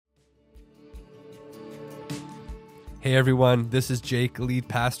Hey everyone, this is Jake, lead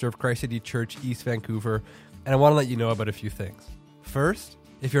pastor of Christ City Church, East Vancouver, and I want to let you know about a few things. First,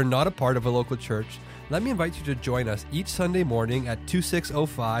 if you're not a part of a local church, let me invite you to join us each Sunday morning at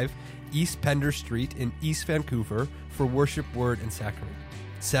 2605 East Pender Street in East Vancouver for worship, word, and sacrament.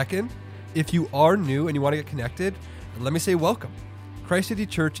 Second, if you are new and you want to get connected, let me say welcome. Christ City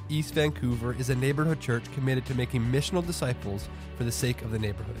Church, East Vancouver is a neighborhood church committed to making missional disciples for the sake of the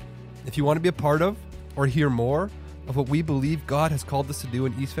neighborhood. If you want to be a part of or hear more of what we believe God has called us to do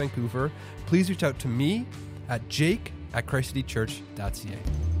in East Vancouver, please reach out to me at jake@christcitychurch.ca.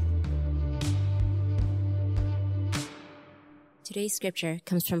 Today's scripture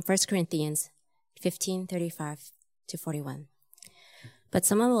comes from 1 Corinthians 15:35-41. But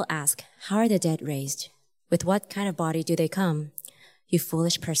someone will ask, how are the dead raised? With what kind of body do they come? You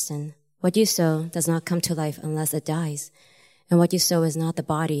foolish person, what you sow does not come to life unless it dies. And what you sow is not the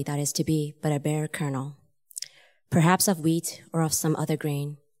body that is to be, but a bare kernel. Perhaps of wheat or of some other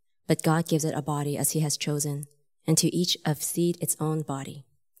grain, but God gives it a body as he has chosen, and to each of seed its own body.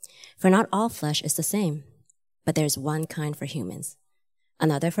 For not all flesh is the same, but there is one kind for humans,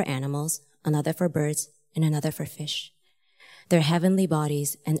 another for animals, another for birds, and another for fish. There are heavenly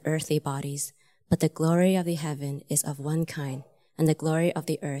bodies and earthly bodies, but the glory of the heaven is of one kind, and the glory of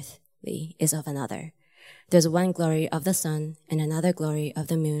the earthly is of another. There's one glory of the sun, and another glory of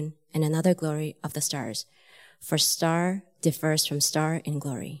the moon, and another glory of the stars. For star differs from star in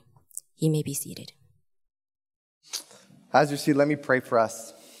glory. You may be seated. As you're seated, let me pray for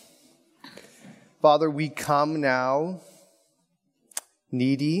us. Father, we come now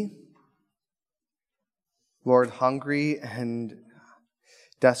needy, Lord, hungry and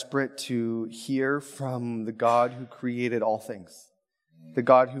desperate to hear from the God who created all things, the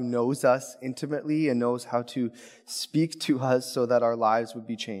God who knows us intimately and knows how to speak to us so that our lives would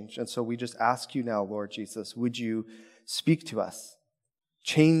be changed. And so we just ask you now, Lord Jesus, would you speak to us,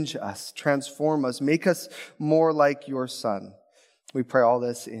 change us, transform us, make us more like your Son. We pray all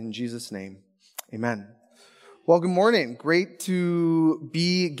this in Jesus' name. Amen. Well, good morning. Great to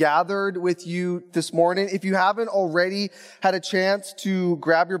be gathered with you this morning. If you haven't already had a chance to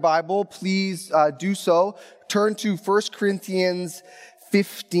grab your Bible, please do so. Turn to 1 Corinthians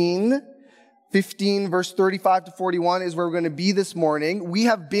 15 verse 35-41 is where we're going to be this morning. We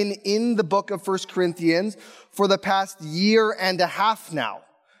have been in the book of 1 Corinthians for the past year and a half now.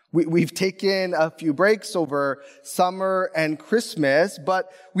 We've taken a few breaks over summer and Christmas, but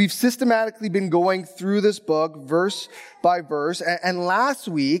we've systematically been going through this book verse by verse. And last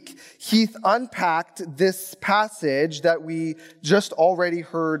week, Heath unpacked this passage that we just already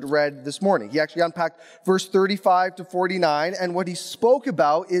heard read this morning. He actually unpacked verse 35-49. And what he spoke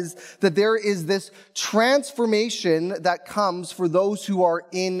about is that there is this transformation that comes for those who are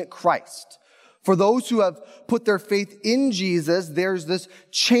in Christ. For those who have put their faith in Jesus, there's this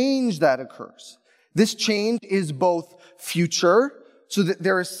change that occurs. This change is both future, so that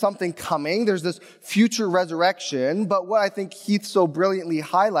there is something coming. There's this future resurrection. But what I think Heath so brilliantly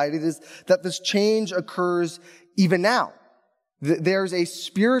highlighted is that this change occurs even now. There's a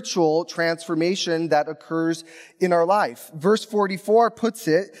spiritual transformation that occurs in our life. Verse 44 puts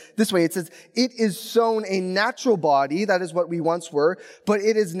it this way. It says, it is sown a natural body, that is what we once were, but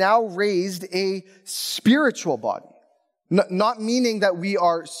it is now raised a spiritual body. Not meaning that we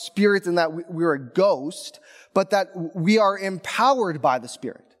are spirits and that we're a ghost, but that we are empowered by the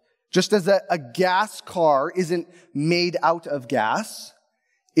Spirit. Just as a gas car isn't made out of gas,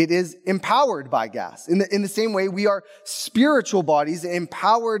 it is empowered by gas. In the same way, we are spiritual bodies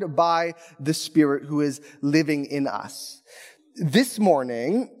empowered by the Spirit who is living in us. This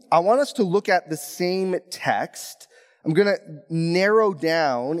morning, I want us to look at the same text. I'm going to narrow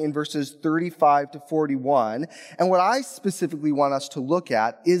down in verses 35-41. And what I specifically want us to look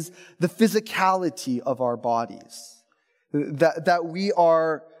at is the physicality of our bodies. That we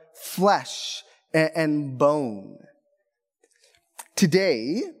are flesh and bone.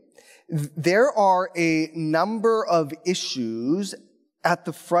 Today, there are a number of issues at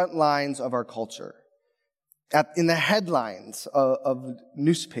the front lines of our culture, in the headlines of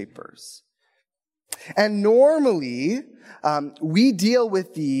newspapers. And normally, we deal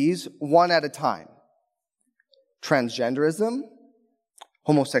with these one at a time. Transgenderism,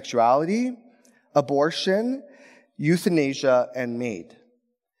 homosexuality, abortion, euthanasia, and MAID.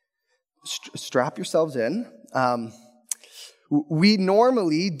 Strap yourselves in. We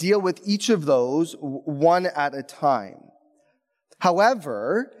normally deal with each of those one at a time.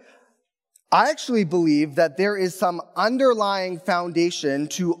 However, I actually believe that there is some underlying foundation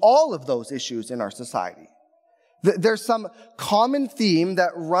to all of those issues in our society. There's some common theme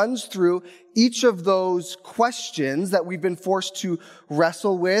that runs through each of those questions that we've been forced to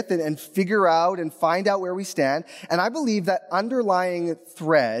wrestle with and figure out and find out where we stand. And I believe that underlying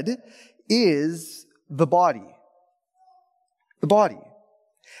thread is the body. The body.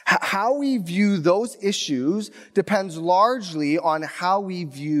 How we view those issues depends largely on how we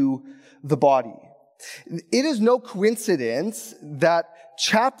view the body. It is no coincidence that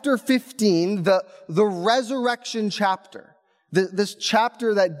chapter 15, the resurrection chapter, this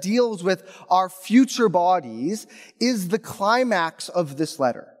chapter that deals with our future bodies, is the climax of this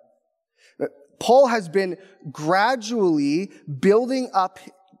letter. Paul has been gradually building up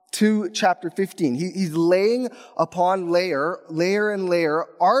to chapter 15. He's laying upon layer and layer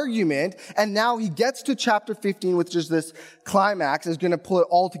argument, and now he gets to chapter 15, which is this climax, is going to pull it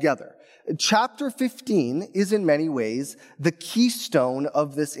all together. Chapter 15 is in many ways the keystone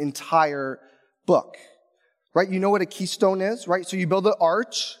of this entire book, right? You know what a keystone is, right? So you build an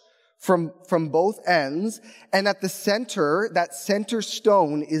arch from both ends, and at the center, that center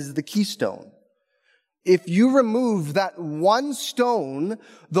stone is the keystone. If you remove that one stone,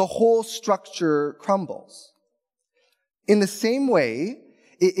 the whole structure crumbles. In the same way,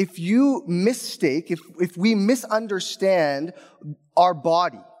 if you mistake, if we misunderstand our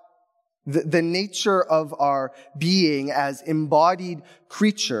body, the nature of our being as embodied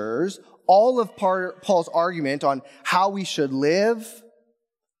creatures, all of Paul's argument on how we should live,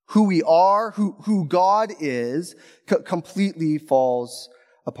 who we are, who God is, completely falls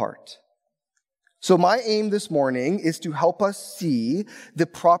apart. So my aim this morning is to help us see the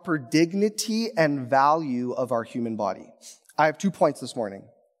proper dignity and value of our human body. I have 2 points this morning.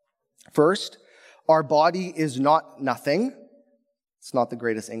 First, our body is not nothing. It's not the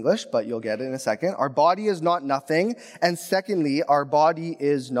greatest English, but you'll get it in a second. Our body is not nothing. And secondly, our body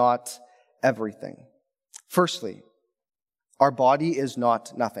is not everything. Firstly, our body is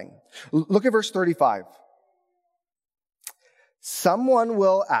not nothing. Look at verse 35. Someone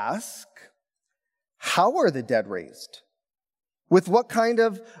will ask, how are the dead raised? With what kind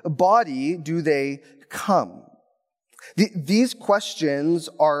of body do they come? These questions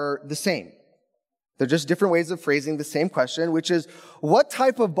are the same. They're just different ways of phrasing the same question, which is, what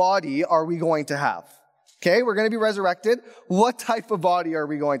type of body are we going to have? Okay, we're going to be resurrected. What type of body are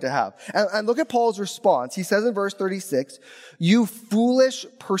we going to have? And look at Paul's response. He says in verse 36, you foolish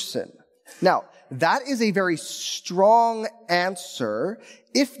person. Now, that is a very strong answer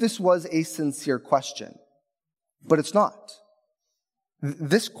if this was a sincere question. But it's not.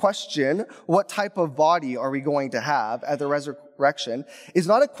 This question, what type of body are we going to have at the resurrection, is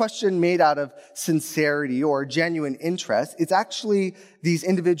not a question made out of sincerity or genuine interest. It's actually these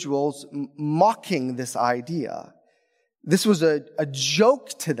individuals mocking this idea. This was a joke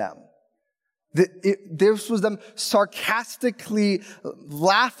to them. This was them sarcastically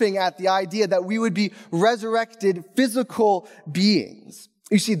laughing at the idea that we would be resurrected physical beings.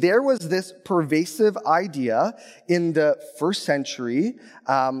 You see, there was this pervasive idea in the first century,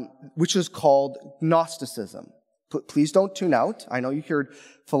 which is called Gnosticism. Please don't tune out. I know you heard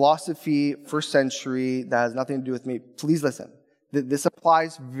philosophy, first century, that has nothing to do with me. Please listen. This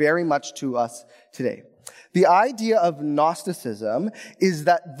applies very much to us today. The idea of Gnosticism is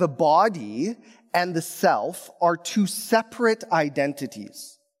that the body and the self are two separate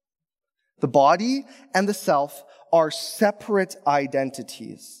identities. The body and the self are separate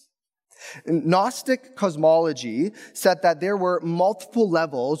identities. Gnostic cosmology said that there were multiple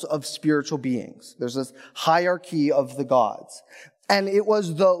levels of spiritual beings. There's this hierarchy of the gods. And it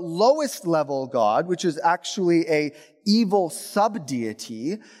was the lowest level God, which is actually a evil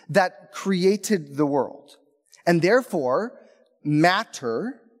sub-deity, that created the world. And therefore,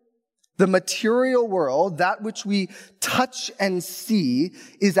 matter, the material world, that which we touch and see,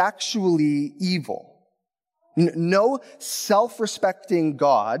 is actually evil. No self-respecting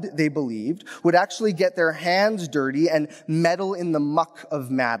God, they believed, would actually get their hands dirty and meddle in the muck of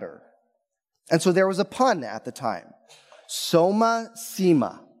matter. And so there was a pun at the time. Soma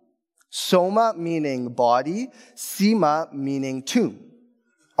Sema. Soma meaning body, Sema meaning tomb.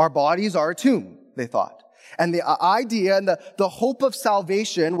 Our bodies are a tomb, they thought. And the idea and the hope of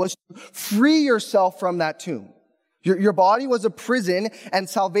salvation was to free yourself from that tomb. Your body was a prison, and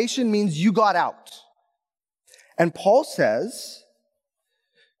salvation means you got out. And Paul says,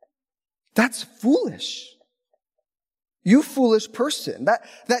 that's foolish. You foolish person.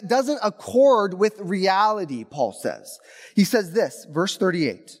 That doesn't accord with reality, Paul says. He says this, verse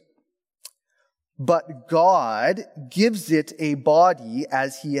 38. But God gives it a body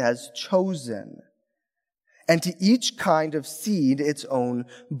as he has chosen. and to each kind of seed its own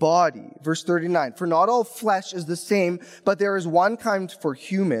body. Verse 39, for not all flesh is the same, but there is one kind for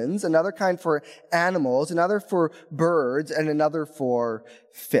humans, another kind for animals, another for birds, and another for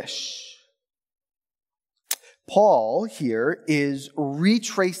fish. Paul here is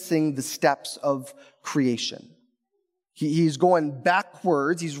retracing the steps of creation. He's going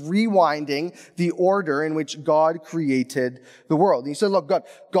backwards. He's rewinding the order in which God created the world. And he said, look,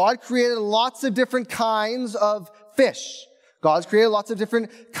 God created lots of different kinds of fish. God's created lots of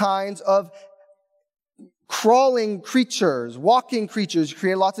different kinds of crawling creatures, walking creatures. He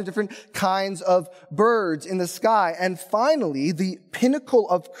created lots of different kinds of birds in the sky. And finally, the pinnacle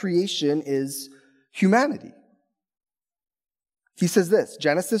of creation is humanity. He says this,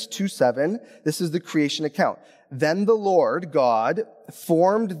 Genesis 2:7, this is the creation account. Then the Lord God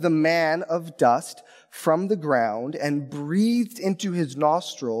formed the man of dust from the ground and breathed into his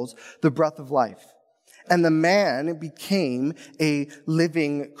nostrils the breath of life. And the man became a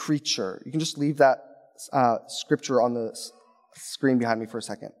living creature. You can just leave that scripture on the screen behind me for a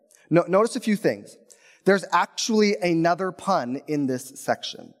second. Notice a few things. There's actually another pun in this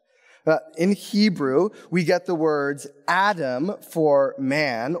section. In Hebrew, we get the words Adam for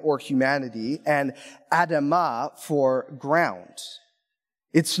man or humanity and Adamah for ground.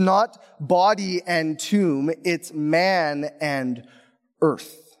 It's not body and tomb, it's man and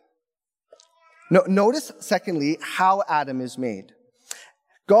earth. Notice, secondly, how Adam is made.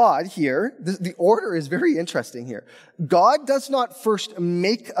 God here, the order is very interesting here. God does not first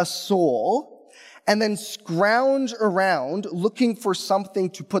make a soul and then scrounge around looking for something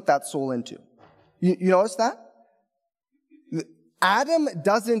to put that soul into. You notice that? Adam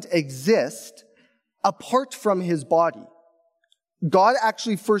doesn't exist apart from his body. God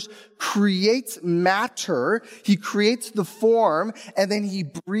actually first creates matter, he creates the form, and then he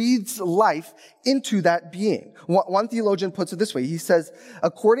breathes life into that being. One theologian puts it this way. He says,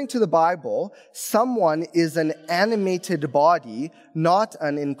 according to the Bible, someone is an animated body, not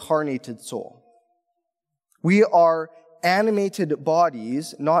an incarnated soul. We are animated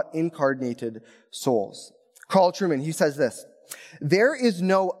bodies, not incarnated souls. Carl Trueman, he says this, there is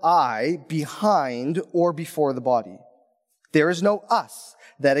no I behind or before the body. There is no us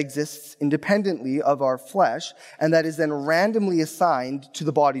that exists independently of our flesh and that is then randomly assigned to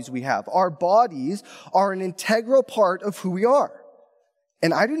the bodies we have. Our bodies are an integral part of who we are.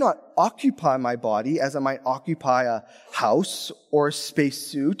 And I do not occupy my body as I might occupy a house or a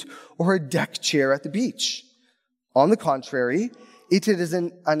spacesuit or a deck chair at the beach. On the contrary, it is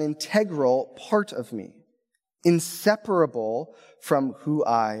an integral part of me, inseparable from who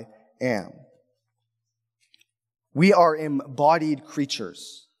I am. We are embodied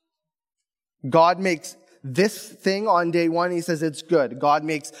creatures. God makes this thing on day one, he says it's good. God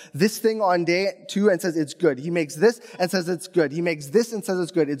makes this thing on day two and says it's good. He makes this and says it's good. He makes this and says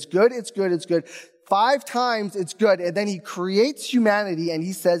it's good. It's good, it's good, it's good. 5 times it's good. And then he creates humanity and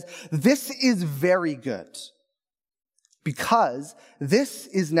he says, this is very good. Because this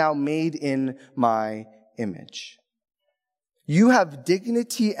is now made in my image. You have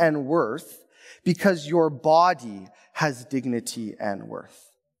dignity and worth because your body has dignity and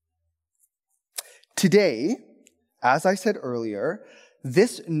worth. Today, as I said earlier,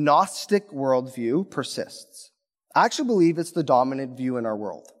 this Gnostic worldview persists. I actually believe it's the dominant view in our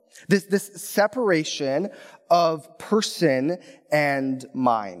world. This separation of person and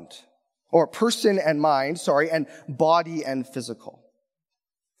mind. Or person and mind, and body and physical.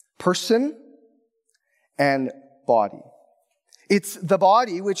 Person and body. It's the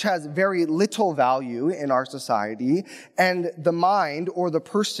body which has very little value in our society, and the mind or the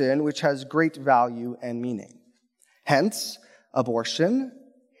person which has great value and meaning. Hence, abortion,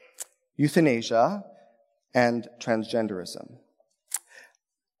 euthanasia, and transgenderism.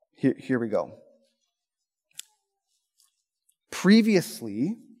 Here we go.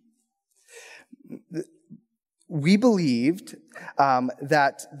 Previously, we believed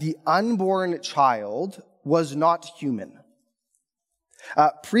that the unborn child was not human.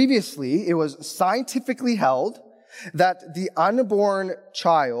 Previously, it was scientifically held that the unborn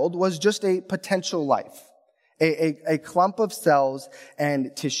child was just a potential life, a clump of cells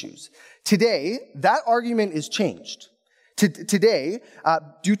and tissues. Today, that argument is changed. Today,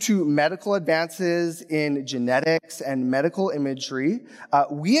 due to medical advances in genetics and medical imagery,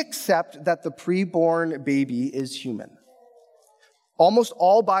 we accept that the preborn baby is human. Almost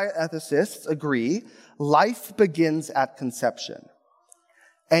all bioethicists agree life begins at conception.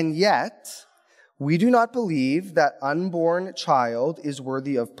 And yet, we do not believe that unborn child is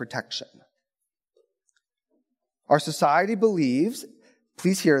worthy of protection. Our society believes,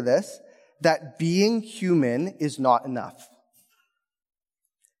 please hear this, that being human is not enough.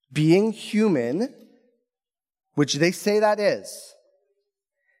 Being human, which they say that is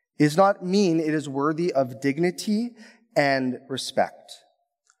not mean it is worthy of dignity and respect.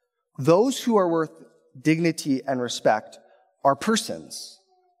 Those who are worth dignity and respect are persons.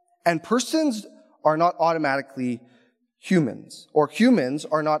 And persons are not automatically humans, or humans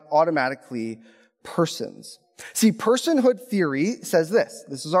are not automatically persons. See, personhood theory says this.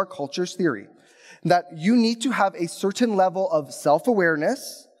 This is our culture's theory, that you need to have a certain level of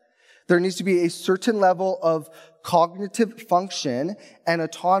self-awareness. There needs to be a certain level of cognitive function and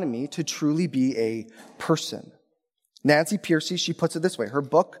autonomy to truly be a person. Nancy Pearcey, she puts it this way. Her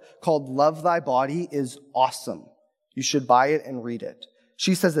book called Love Thy Body is awesome. You should buy it and read it.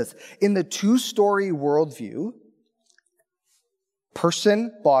 She says this: in the two-story worldview,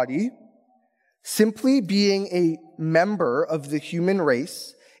 person, body, simply being a member of the human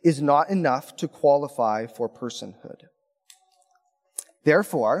race is not enough to qualify for personhood.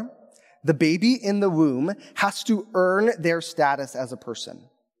 Therefore, the baby in the womb has to earn their status as a person.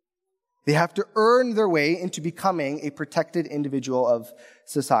 They have to earn their way into becoming a protected individual of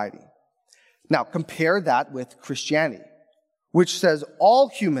society. Now, compare that with Christianity, which says all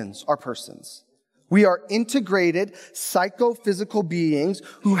humans are persons. We are integrated psychophysical beings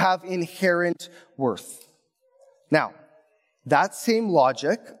who have inherent worth. Now, that same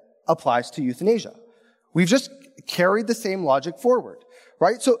logic applies to euthanasia. We've just carried the same logic forward,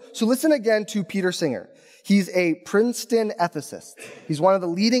 right? So listen again to Peter Singer. He's a Princeton ethicist. He's one of the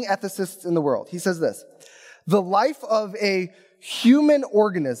leading ethicists in the world. He says this: the life of a human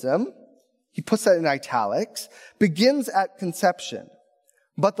organism, he puts that in italics, begins at conception.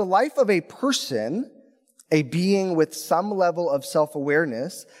 But the life of a person, a being with some level of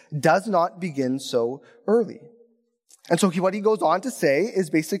self-awareness, does not begin so early. And so what he goes on to say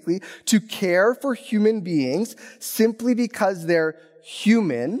is basically to care for human beings simply because they're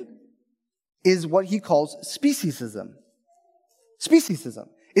human is what he calls speciesism. Speciesism.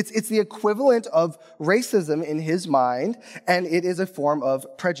 It's the equivalent of racism in his mind, and it is a form of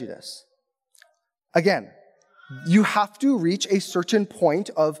prejudice. Again, you have to reach a certain point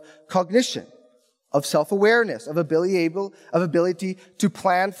of cognition, of self-awareness, of ability to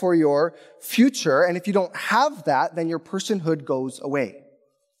plan for your future. And if you don't have that, then your personhood goes away.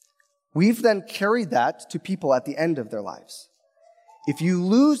 We've then carried that to people at the end of their lives. If you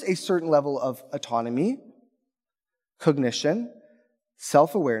lose a certain level of autonomy, cognition,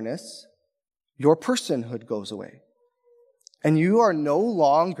 self-awareness, your personhood goes away. And you are no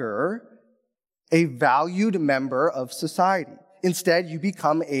longer a valued member of society. Instead, you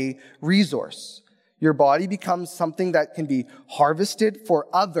become a resource. Your body becomes something that can be harvested for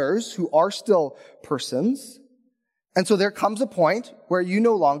others who are still persons. And so there comes a point where you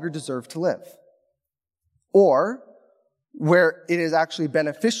no longer deserve to live, or where it is actually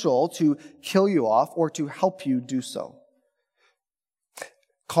beneficial to kill you off or to help you do so.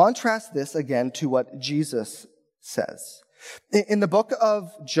 Contrast this again to what Jesus says. In the book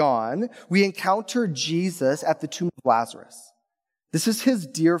of John, we encounter Jesus at the tomb of Lazarus. This is his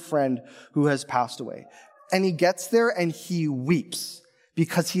dear friend who has passed away. And he gets there and he weeps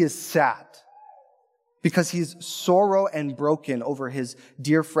because he is sad, because he's sorrow and broken over his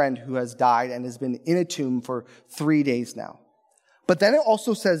dear friend who has died and has been in a tomb for 3 days now. But then it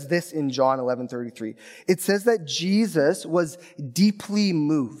also says this in John 11:33. It says that Jesus was deeply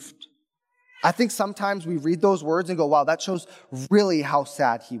moved. I think sometimes we read those words and go, wow, that shows really how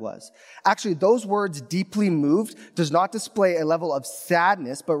sad he was. Actually, those words, deeply moved, does not display a level of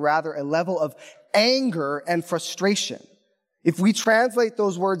sadness, but rather a level of anger and frustration. If we translate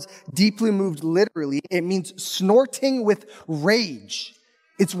those words, deeply moved, literally, it means snorting with rage.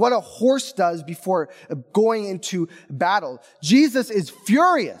 It's what a horse does before going into battle. Jesus is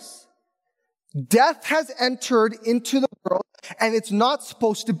furious. Death has entered into the world, and it's not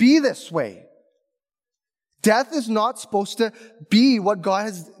supposed to be this way. Death is not supposed to be what God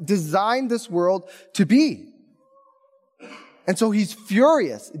has designed this world to be. And so he's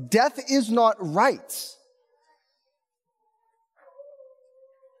furious. Death is not right.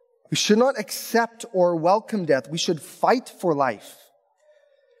 We should not accept or welcome death. We should fight for life.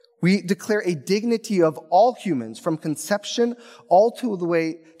 We declare a dignity of all humans from conception all to the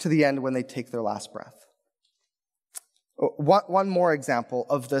way to the end when they take their last breath. One more example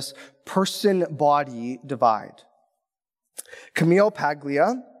of this person-body divide. Camille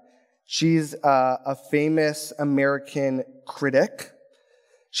Paglia, she's a famous American critic.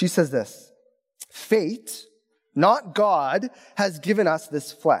 She says this: fate, not God, has given us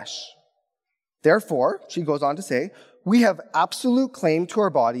this flesh. Therefore, she goes on to say, we have absolute claim to our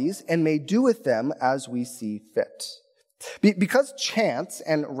bodies and may do with them as we see fit. Because chance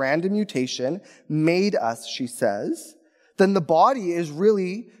and random mutation made us, she says, then the body is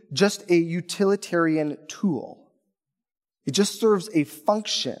really just a utilitarian tool. It just serves a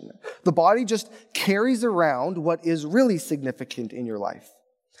function. The body just carries around what is really significant in your life.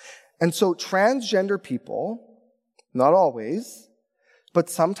 And so transgender people, not always, but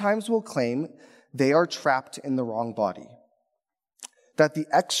sometimes will claim they are trapped in the wrong body, that the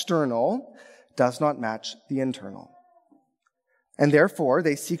external does not match the internal. And therefore,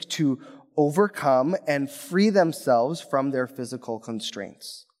 they seek to overcome and free themselves from their physical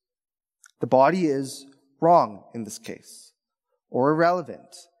constraints. The body is wrong in this case, or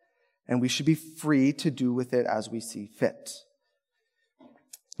irrelevant, and we should be free to do with it as we see fit.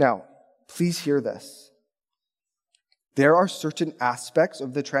 Now, please hear this. There are certain aspects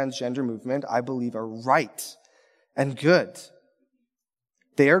of the transgender movement I believe are right and good.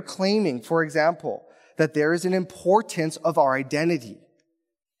 They are claiming, for example, that there is an importance of our identity.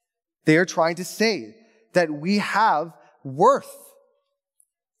 They are trying to say that we have worth.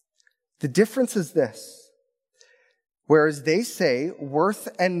 The difference is this. Whereas they say worth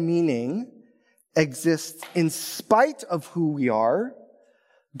and meaning exists in spite of who we are,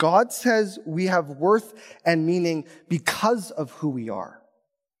 God says we have worth and meaning because of who we are.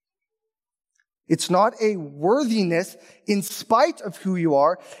 It's not a worthiness in spite of who you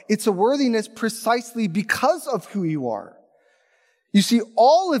are. It's a worthiness precisely because of who you are. You see,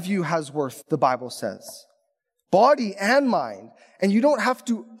 all of you has worth, the Bible says, body and mind, and you don't have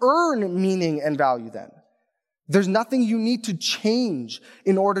to earn meaning and value then. There's nothing you need to change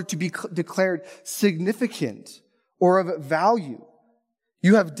in order to be declared significant or of value.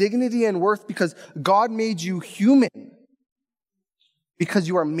 You have dignity and worth because God made you human, because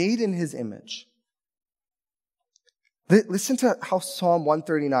you are made in his image. Listen to how Psalm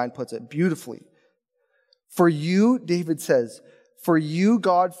 139 puts it beautifully. For you, David says, for you,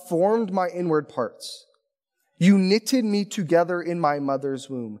 God, formed my inward parts. You knitted me together in my mother's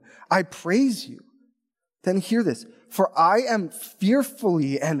womb. I praise you. Then hear this. For I am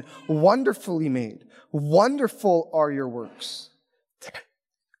fearfully and wonderfully made. Wonderful are your works.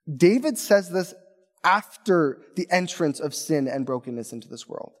 David says this after the entrance of sin and brokenness into this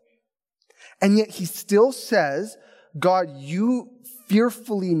world. And yet he still says, God, you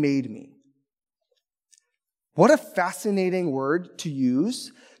fearfully made me. What a fascinating word to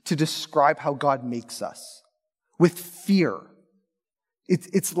use to describe how God makes us. With fear.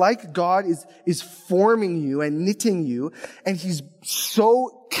 It's like God is forming you and knitting you, and he's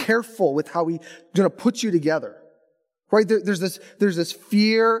so careful with how he's going to put you together. Right? There's this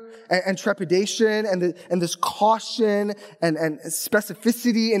fear and trepidation and this caution and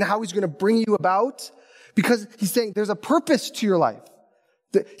specificity in how he's going to bring you about. Because he's saying there's a purpose to your life.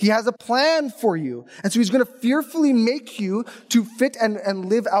 He has a plan for you. And so he's going to fearfully make you to fit and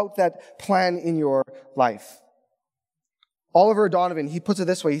live out that plan in your life. Oliver Donovan, he puts it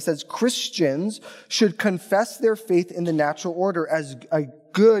this way. He says, Christians should confess their faith in the natural order as a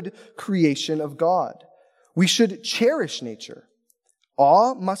good creation of God. We should cherish nature.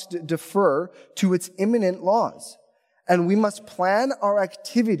 Awe must defer to its immanent laws. And we must plan our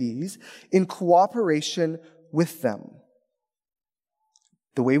activities in cooperation with them.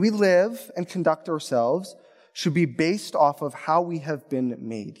 The way we live and conduct ourselves should be based off of how we have been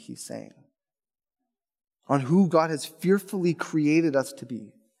made, he's saying. On who God has fearfully created us to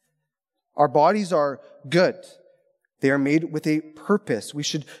be. Our bodies are good. They are made with a purpose. We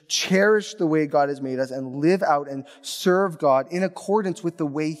should cherish the way God has made us and live out and serve God in accordance with the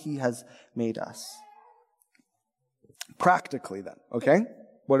way he has made us. Practically then, okay?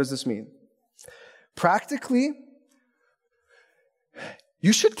 What does this mean? Practically,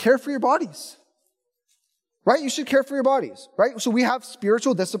 you should care for your bodies. Right? You should care for your bodies, right? So we have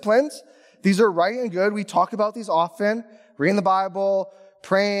spiritual disciplines. These are right and good. We talk about these often. Reading the Bible,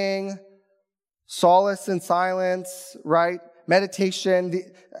 praying, solace in silence, right? Meditation,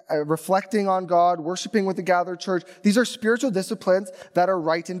 reflecting on God, worshiping with the gathered church. These are spiritual disciplines that are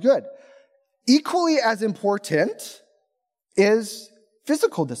right and good. Equally as important is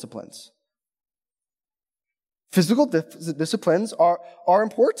physical disciplines. Physical disciplines are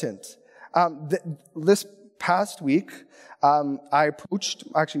important. This past week,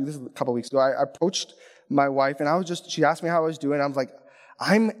 this is a couple of weeks ago, I approached my wife and she asked me how I was doing. I was like,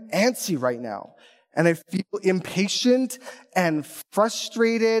 I'm antsy right now. And I feel impatient and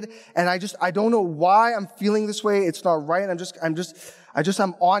frustrated. And I don't know why I'm feeling this way. It's not right.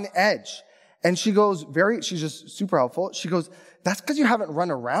 I'm on edge. And she goes, she's just super helpful. She goes, that's because you haven't run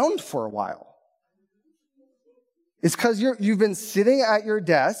around for a while. It's because you've been sitting at your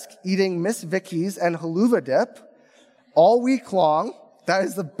desk eating Miss Vicky's and haluva dip all week long. That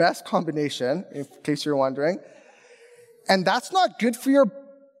is the best combination, in case you're wondering. And that's not good for your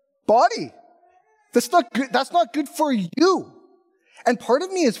body. That's not good. That's not good for you. And part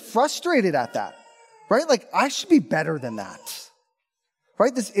of me is frustrated at that, right? Like, I should be better than that,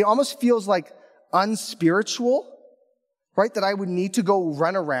 right? It almost feels like unspiritual, right? That I would need to go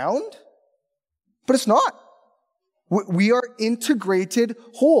run around, but it's not. We are integrated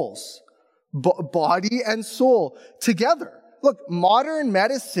wholes, body and soul together. Look, modern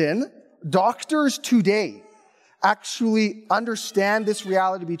medicine, doctors today actually understand this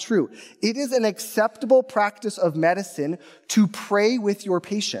reality to be true. It is an acceptable practice of medicine to pray with your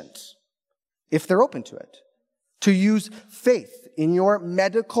patient, if they're open to it, to use faith in your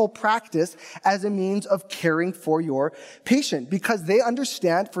medical practice as a means of caring for your patient, because they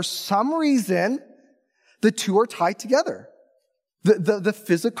understand for some reason the two are tied together, the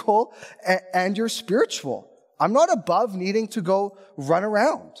physical and your spiritual. I'm not above needing to go run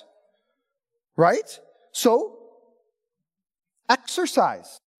around, right? So,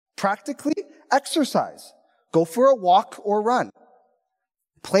 exercise. Practically exercise. Go for a walk or run.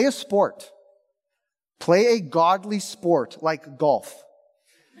 Play a sport. Play a godly sport like golf.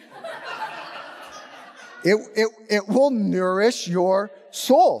 It will nourish your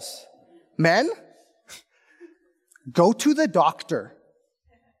souls. Men, go to the doctor.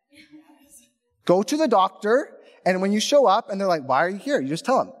 Go to the doctor, and when you show up and they're like, why are you here? You just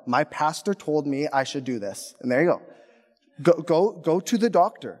tell them, my pastor told me I should do this. And there you go. Go to the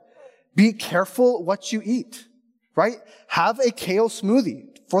doctor. Be careful what you eat, right? Have a kale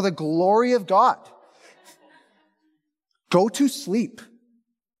smoothie for the glory of God. Go to sleep,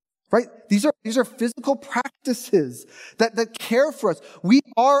 right? These are physical practices that care for us. We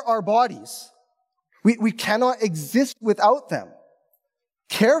are our bodies. We cannot exist without them.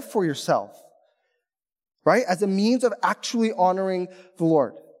 Care for yourself, right? As a means of actually honoring the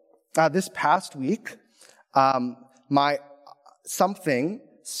Lord. This past week, something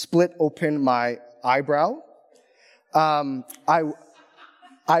split open my eyebrow.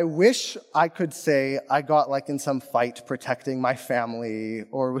 I wish I could say I got like in some fight protecting my family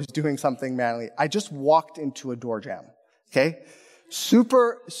or was doing something manly. I just walked into a door jam. Okay?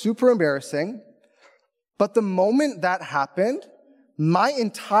 Super embarrassing. But the moment that happened, my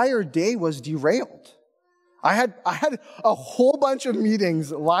entire day was derailed. I had a whole bunch of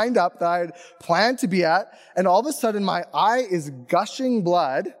meetings lined up that I had planned to be at, and all of a sudden my eye is gushing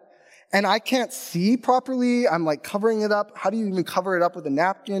blood, and I can't see properly. I'm like covering it up. How do you even cover it up with a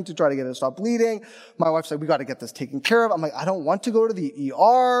napkin to try to get it to stop bleeding? My wife's like, we got to get this taken care of. I'm like, I don't want to go to the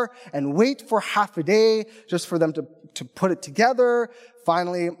ER and wait for half a day just for them to put it together.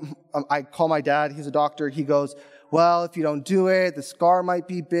 Finally, I call my dad. He's a doctor. He goes, well, if you don't do it, the scar might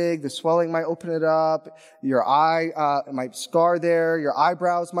be big, the swelling might open it up, your eye might scar there, your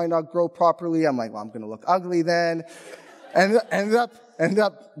eyebrows might not grow properly. I'm like, well, I'm going to look ugly then. And ended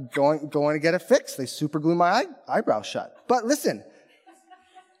up going to get it fixed. They super glue my eyebrow shut. But listen,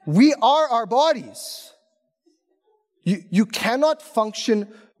 we are our bodies. You cannot function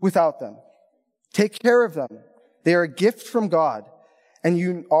without them. Take care of them. They are a gift from God, and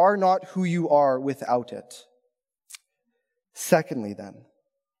you are not who you are without it. Secondly, then,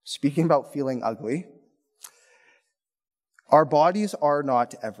 speaking about feeling ugly, our bodies are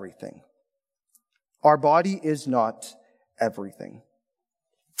not everything. Our body is not everything.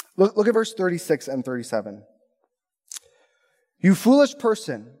 Look at verse 36 and 37. You foolish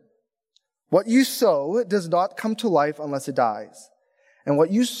person, what you sow does not come to life unless it dies. And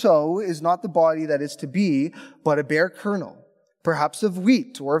what you sow is not the body that is to be, but a bare kernel, perhaps of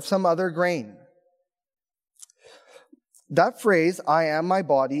wheat or of some other grain. That phrase, I am my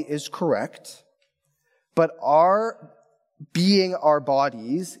body, is correct, but our being our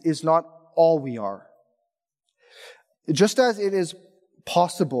bodies is not all we are. Just as it is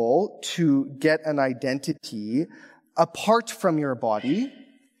possible to get an identity apart from your body,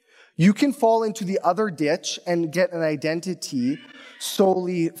 you can fall into the other ditch and get an identity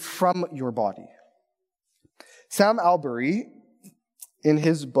solely from your body. Sam Allberry, in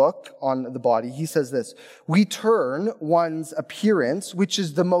his book on the body, he says this: we turn one's appearance, which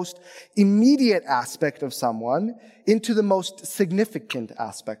is the most immediate aspect of someone, into the most significant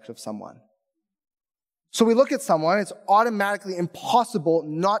aspect of someone. So we look at someone, it's automatically impossible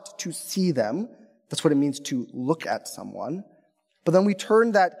not to see them. That's what it means to look at someone. But then we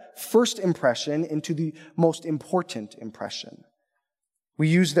turn that first impression into the most important impression. We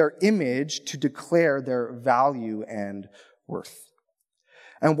use their image to declare their value and worth.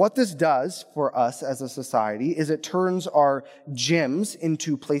 And what this does for us as a society is it turns our gyms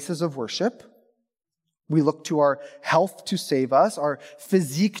into places of worship. We look to our health to save us, our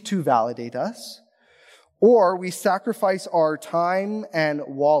physique to validate us, or we sacrifice our time and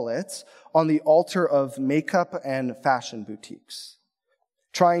wallets on the altar of makeup and fashion boutiques,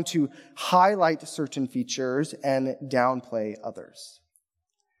 trying to highlight certain features and downplay others.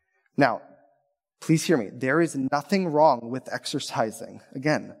 Now, please hear me. There is nothing wrong with exercising.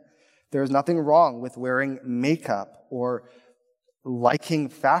 Again, there is nothing wrong with wearing makeup or liking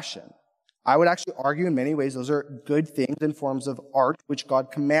fashion. I would actually argue in many ways those are good things and forms of art which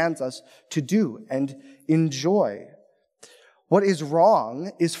God commands us to do and enjoy. What is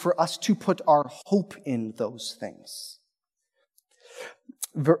wrong is for us to put our hope in those things.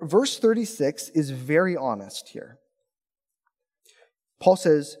 Verse 36 is very honest here. Paul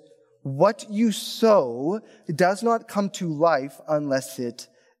says, "What you sow does not come to life unless it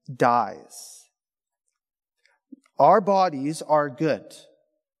dies." Our bodies are good.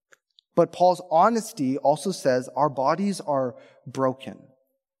 But Paul's honesty also says our bodies are broken.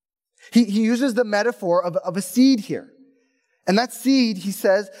 He uses the metaphor of a seed here. And that seed, he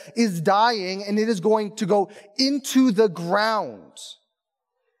says, is dying and it is going to go into the ground.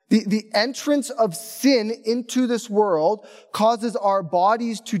 The entrance of sin into this world causes our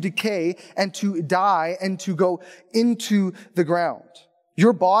bodies to decay and to die and to go into the ground.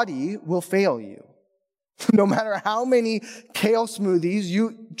 Your body will fail you. No matter how many kale smoothies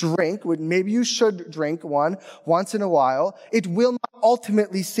you drink, maybe you should drink one once in a while, it will not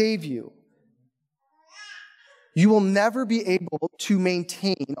ultimately save you. You will never be able to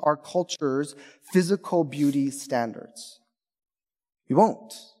maintain our culture's physical beauty standards. You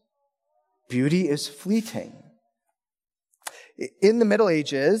won't. Beauty is fleeting. In the Middle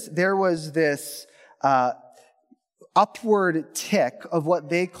Ages, there was this upward tick of what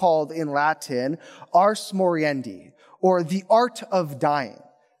they called in Latin ars moriendi, or the art of dying.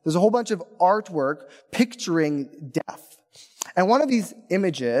 There's a whole bunch of artwork picturing death. And one of these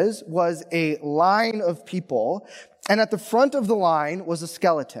images was a line of people, and at the front of the line was a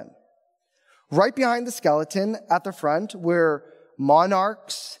skeleton. Right behind the skeleton, at the front, were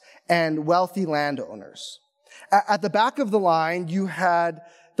monarchs and wealthy landowners. At the back of the line, you had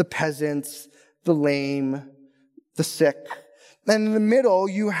the peasants, the lame, the sick. And in the middle,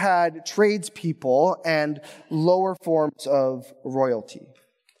 you had tradespeople and lower forms of royalty.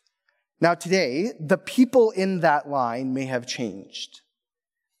 Now today, the people in that line may have changed.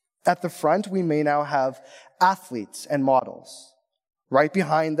 At the front, we may now have athletes and models. Right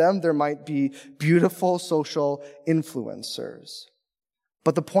behind them, there might be beautiful social influencers.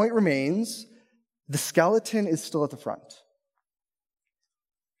 But the point remains, the skeleton is still at the front.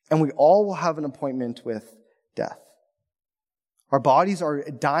 And we all will have an appointment with death. Our bodies are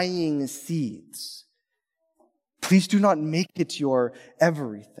dying seeds. Please do not make it your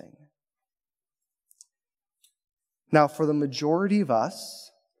everything. Now, for the majority of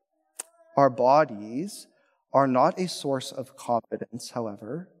us, our bodies are not a source of confidence,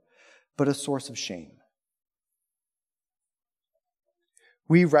 however, but a source of shame.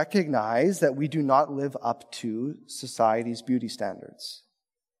 We recognize that we do not live up to society's beauty standards.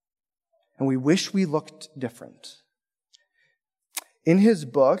 And we wish we looked different. In his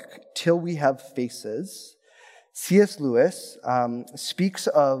book, Till We Have Faces, C.S. Lewis speaks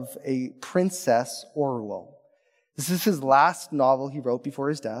of a princess, Orwell. This is his last novel he wrote before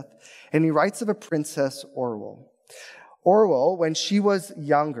his death, and he writes of a princess, Orwell. Orwell, when she was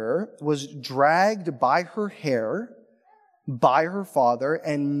younger, was dragged by her hair by her father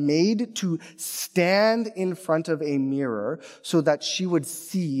and made to stand in front of a mirror so that she would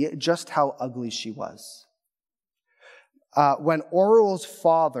see just how ugly she was. When Orwell's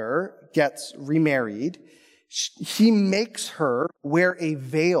father gets remarried, he makes her wear a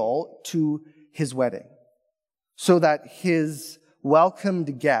veil to his wedding so that his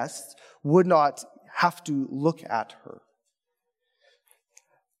welcomed guests would not have to look at her.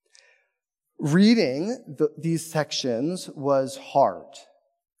 Reading these sections was hard,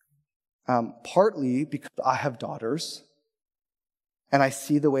 partly because I have daughters, and I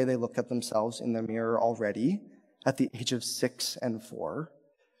see the way they look at themselves in the mirror already at the age of 6 and 4,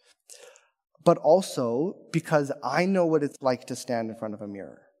 but also because I know what it's like to stand in front of a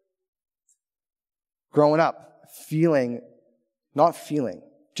mirror. Growing up,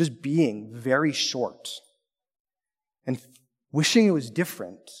 just being very short and wishing it was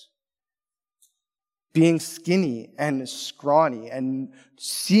different. Being skinny and scrawny and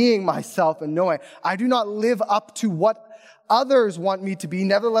seeing myself and knowing I do not live up to what others want me to be,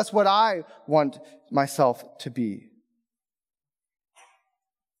 nevertheless what I want myself to be.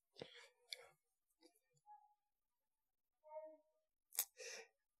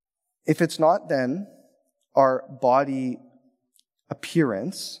 If it's not then our body's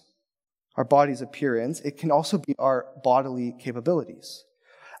appearance, it can also be our bodily capabilities.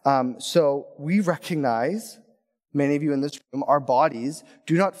 So we recognize, many of you in this room, our bodies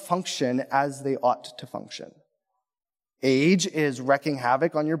do not function as they ought to function. Age is wreaking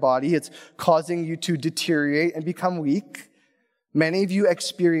havoc on your body. It's causing you to deteriorate and become weak. Many of you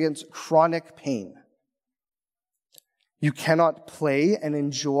experience chronic pain. You cannot play and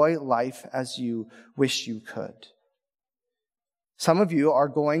enjoy life as you wish you could. Some of you are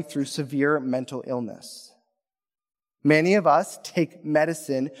going through severe mental illness. Many of us take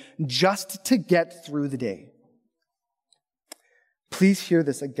medicine just to get through the day. Please hear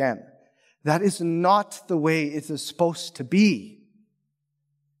this again. That is not the way it is supposed to be.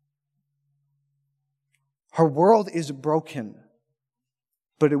 Our world is broken,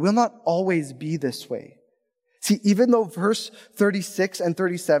 but it will not always be this way. See, even though verse 36 and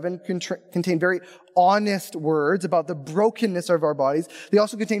 37 contain very honest words about the brokenness of our bodies, they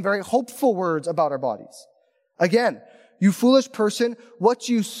also contain very hopeful words about our bodies. Again, you foolish person, what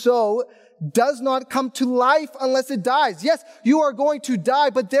you sow does not come to life unless it dies. Yes, you are going to die,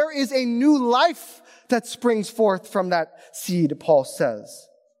 but there is a new life that springs forth from that seed, Paul says.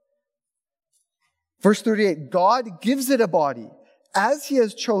 Verse 38, God gives it a body as he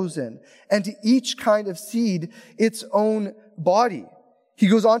has chosen, and to each kind of seed its own body. He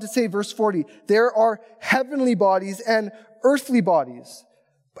goes on to say, verse 40, there are heavenly bodies and earthly bodies.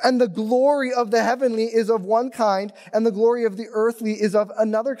 And the glory of the heavenly is of one kind, and the glory of the earthly is of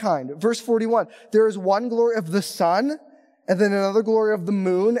another kind. Verse 41, there is one glory of the sun, and then another glory of the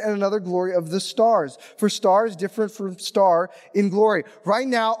moon, and another glory of the stars. For stars different from star in glory. Right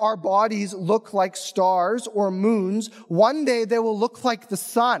now, our bodies look like stars or moons. One day, they will look like the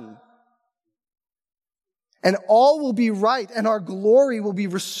sun. And all will be right, and our glory will be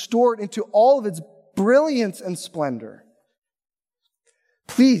restored into all of its brilliance and splendor.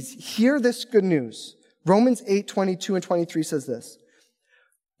 Please hear this good news. Romans 8:22 and 23 says this.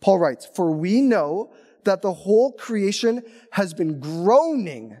 Paul writes, for we know that the whole creation has been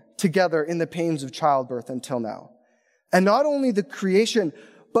groaning together in the pains of childbirth until now. And not only the creation,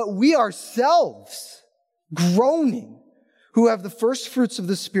 but we ourselves groaning, who have the first fruits of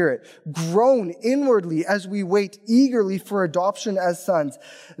the Spirit, groan inwardly as we wait eagerly for adoption as sons,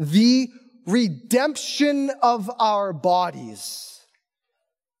 the redemption of our bodies.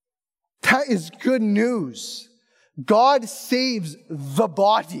 That is good news. God saves the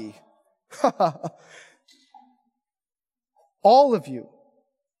body. All of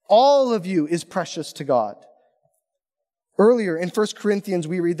you is precious to God. Earlier in 1 Corinthians,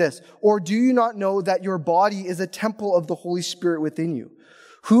 we read this, or do you not know that your body is a temple of the Holy Spirit within you,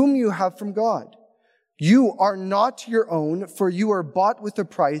 whom you have from God? You are not your own, for you are bought with a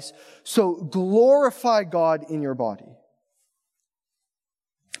price, so glorify God in your body.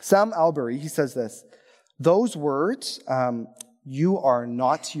 Sam Albury, he says this, those words, you are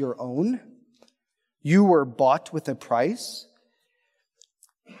not your own, you were bought with a price,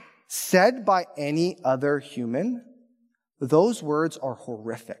 said by any other human, those words are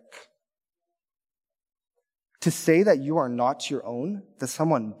horrific. To say that you are not your own, that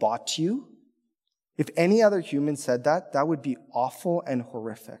someone bought you, if any other human said that, that would be awful and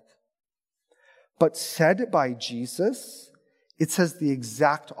horrific. But said by Jesus, it says the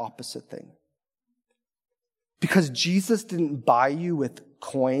exact opposite thing. Because Jesus didn't buy you with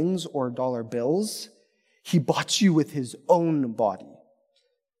coins or dollar bills, he bought you with his own body.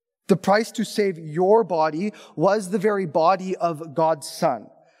 The price to save your body was the very body of God's Son.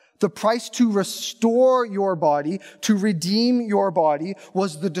 The price to restore your body, to redeem your body,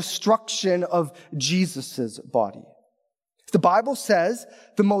 was the destruction of Jesus' body. The Bible says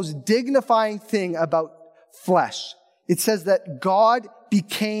the most dignifying thing about flesh, it says that God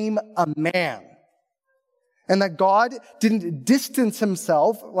became a man. And that God didn't distance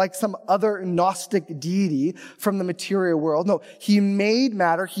himself like some other Gnostic deity from the material world. No, he made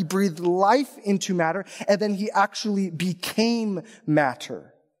matter, he breathed life into matter, and then he actually became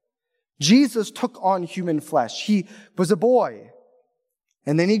matter. Jesus took on human flesh. He was a boy,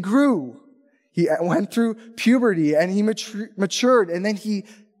 and then he grew. He went through puberty, and he matured, and then he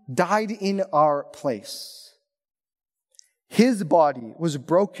died in our place. His body was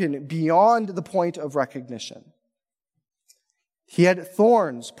broken beyond the point of recognition. He had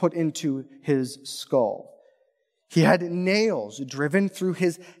thorns put into his skull. He had nails driven through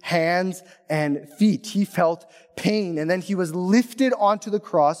his hands and feet. He felt pain, and then he was lifted onto the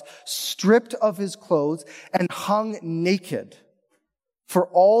cross, stripped of his clothes, and hung naked for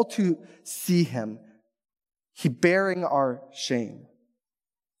all to see him, he bearing our shame.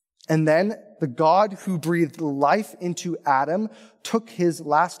 And then the God who breathed life into Adam took his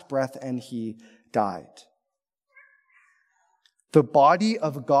last breath and he died. The body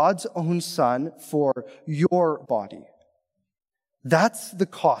of God's own Son for your body. That's the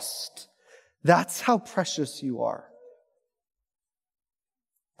cost. That's how precious you are.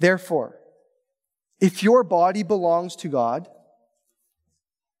 Therefore, if your body belongs to God,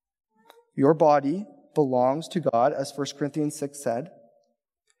 your body belongs to God, as 1 Corinthians 6 said,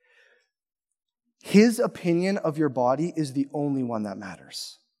 his opinion of your body is the only one that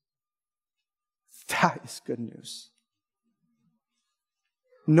matters. That is good news.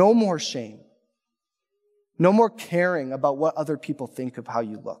 No more shame. No more caring about what other people think of how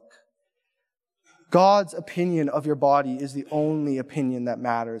you look. God's opinion of your body is the only opinion that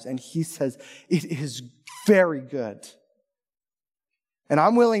matters. And he says it is very good. And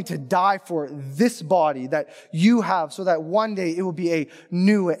I'm willing to die for this body that you have so that one day it will be a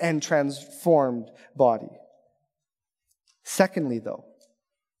new and transformed body. Secondly, though,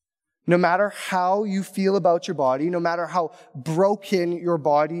 no matter how you feel about your body, no matter how broken your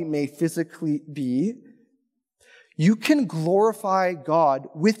body may physically be, you can glorify God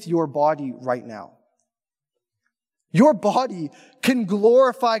with your body right now. Your body can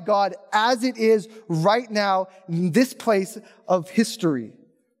glorify God as it is right now in this place of history.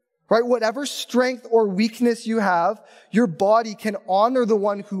 Right? Whatever strength or weakness you have, your body can honor the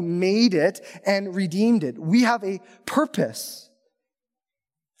one who made it and redeemed it. We have a purpose.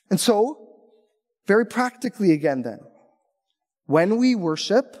 And so, very practically again then, when we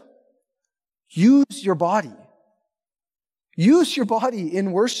worship, use your body. Use your body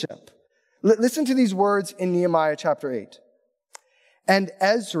in worship. Listen to these words in Nehemiah chapter 8. And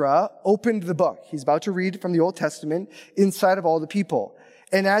Ezra opened the book. He's about to read from the Old Testament inside of all the people.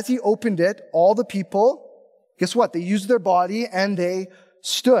 And as he opened it, all the people, guess what? They used their body and they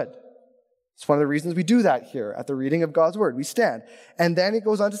stood. It's one of the reasons we do that here at the reading of God's word. We stand. And then it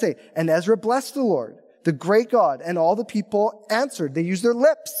goes on to say, and Ezra blessed the Lord, the great God, and all the people answered. They used their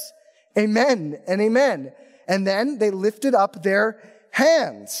lips. Amen and amen. And then they lifted up their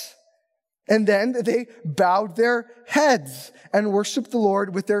hands. And then they bowed their heads and worshiped the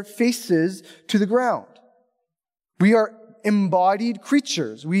Lord with their faces to the ground. We are embodied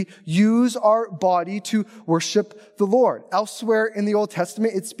creatures. We use our body to worship the Lord. Elsewhere in the Old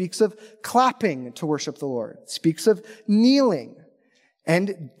Testament, it speaks of clapping to worship the Lord. It speaks of kneeling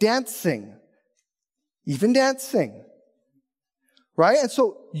and dancing. Even dancing. Right? And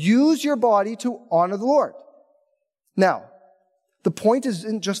so use your body to honor the Lord. Now, the point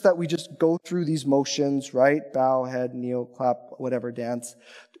isn't just that we just go through these motions, right? Bow, head, kneel, clap, whatever, dance.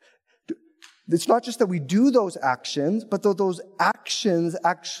 It's not just that we do those actions, but those actions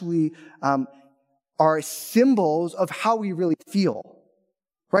actually are symbols of how we really feel,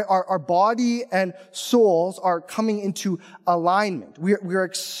 right? Our body and souls are coming into alignment. We are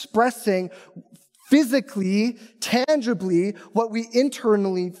expressing physically, tangibly, what we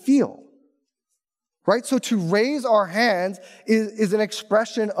internally feel. Right? So to raise our hands is an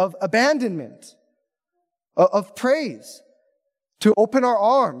expression of abandonment, of praise. To open our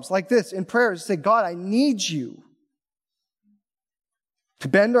arms like this in prayer, to say, God, I need you. To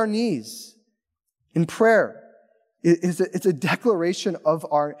bend our knees in prayer it's a declaration of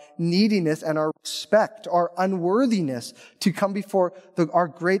our neediness and our respect, our unworthiness to come before our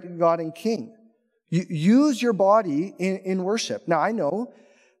great God and King. You use your body in worship. Now, I know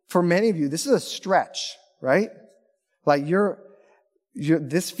for many of you, this is a stretch, right? Like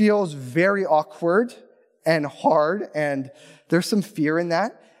this feels very awkward and hard, and there's some fear in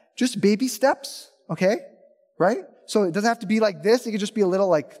that. Just baby steps, okay? Right? So it doesn't have to be like this. It could just be a little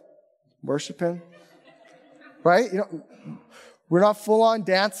like worshiping, right? We're not full on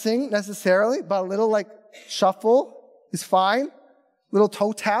dancing necessarily, but a little like shuffle is fine. Little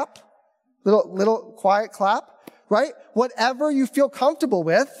toe tap, little quiet clap, right? Whatever you feel comfortable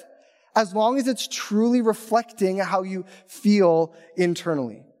with, as long as it's truly reflecting how you feel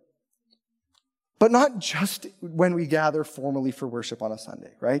internally. But not just when we gather formally for worship on a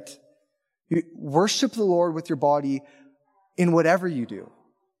Sunday, right? You worship the Lord with your body in whatever you do.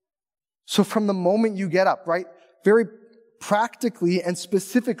 So from the moment you get up, right? Very practically and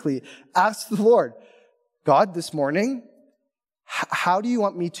specifically, ask the Lord, God, this morning, how do you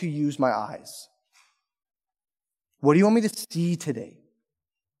want me to use my eyes? What do you want me to see today?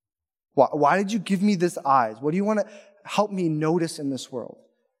 Why did you give me this eyes? What do you want to help me notice in this world?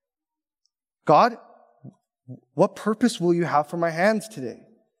 God, what purpose will you have for my hands today?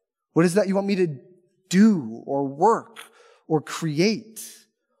 What is that you want me to do or work or create?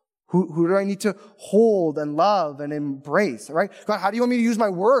 Who do I need to hold and love and embrace, right? God, how do you want me to use my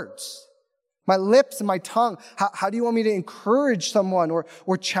words, my lips and my tongue? How do you want me to encourage someone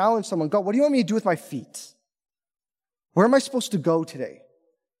or challenge someone? God, what do you want me to do with my feet? Where am I supposed to go today?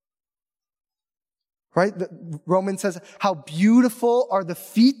 Right? Romans says, how beautiful are the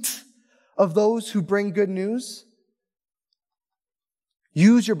feet of those who bring good news.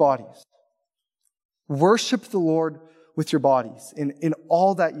 Use your bodies. Worship the Lord with your bodies in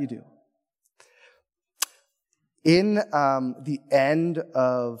all that you do. In the end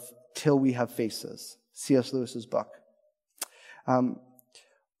of Till We Have Faces, C.S. Lewis's book,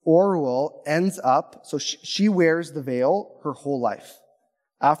 Orwell ends up, so she wears the veil her whole life.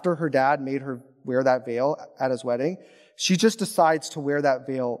 After her dad made her wear that veil at his wedding, she just decides to wear that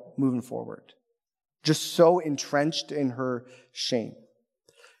veil moving forward. Just so entrenched in her shame.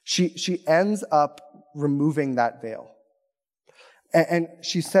 She ends up removing that veil. And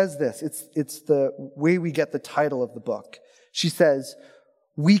she says this, it's the way we get the title of the book. She says,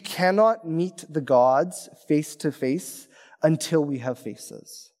 we cannot meet the gods face to face until we have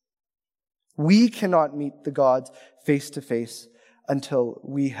faces. We cannot meet the gods face to face until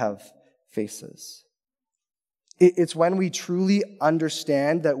we have faces. It's when we truly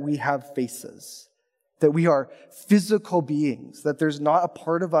understand that we have faces, that we are physical beings, that there's not a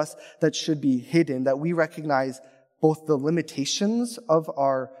part of us that should be hidden, that we recognize both the limitations of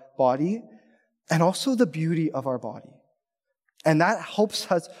our body and also the beauty of our body. And that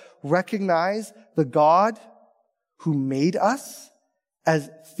helps us recognize the God who made us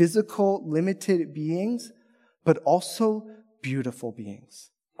as physical, limited beings, but also beautiful beings.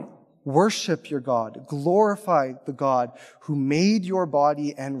 Worship your God. Glorify the God who made your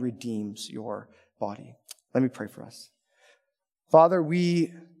body and redeems your body. Let me pray for us. Father,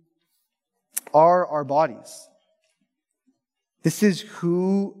 we are our bodies. This is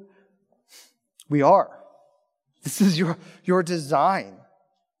who we are. This is your design.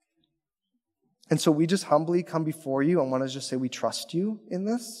 And so we just humbly come before you and want to just say we trust you in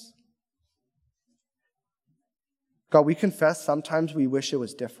this. God, we confess sometimes we wish it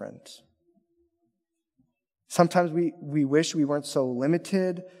was different. Sometimes we wish we weren't so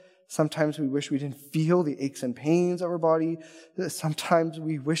limited. Sometimes we wish we didn't feel the aches and pains of our body. Sometimes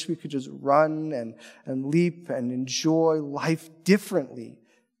we wish we could just run and leap and enjoy life differently.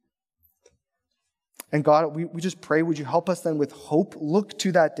 And God, we just pray, would you help us then with hope? Look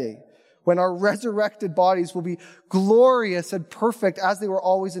to that day when our resurrected bodies will be glorious and perfect as they were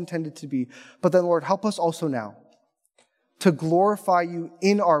always intended to be. But then, Lord, help us also now to glorify you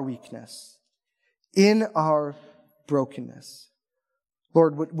in our weakness, in our brokenness.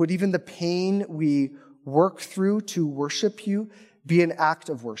 Lord, would even the pain we work through to worship you be an act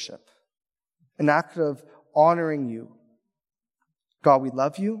of worship, an act of honoring you. God, we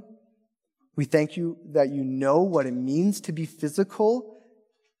love you. We thank you that you know what it means to be physical.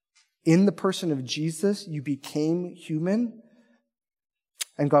 In the person of Jesus, you became human.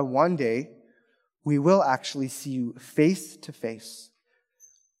 And God, one day, we will actually see you face to face.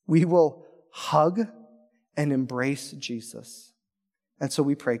 We will hug and embrace Jesus. And so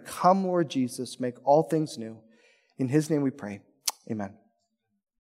we pray, come, Lord Jesus, make all things new. In his name we pray. Amen.